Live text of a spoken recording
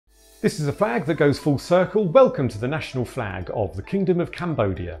This is a flag that goes full circle. Welcome to the national flag of the Kingdom of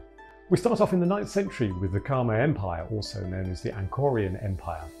Cambodia. We start off in the 9th century with the Khmer Empire, also known as the Angkorian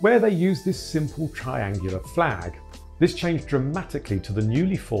Empire, where they used this simple triangular flag. This changed dramatically to the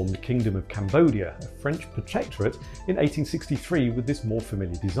newly formed Kingdom of Cambodia, a French protectorate, in 1863 with this more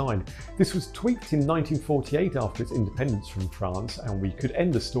familiar design. This was tweaked in 1948 after its independence from France, and we could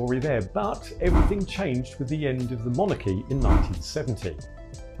end the story there, but everything changed with the end of the monarchy in 1970.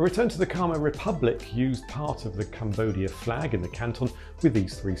 A return to the Khmer Republic used part of the Cambodia flag in the canton with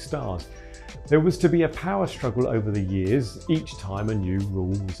these 3 stars. There was to be a power struggle over the years. Each time a new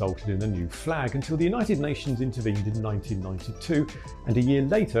rule resulted in a new flag until the United Nations intervened in 1992 and a year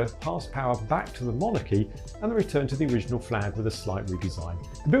later passed power back to the monarchy and the return to the original flag with a slight redesign.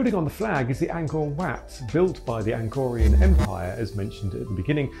 The building on the flag is the Angkor Wat, built by the Angkorian Empire as mentioned at the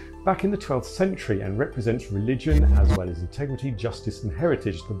beginning back in the 12th century, and represents religion as well as integrity, justice and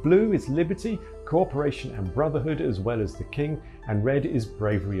heritage. The blue is liberty, cooperation and brotherhood as well as the king, and red is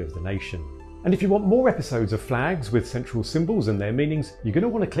bravery of the nation. And if you want more episodes of flags with central symbols and their meanings, you're going to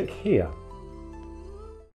want to click here.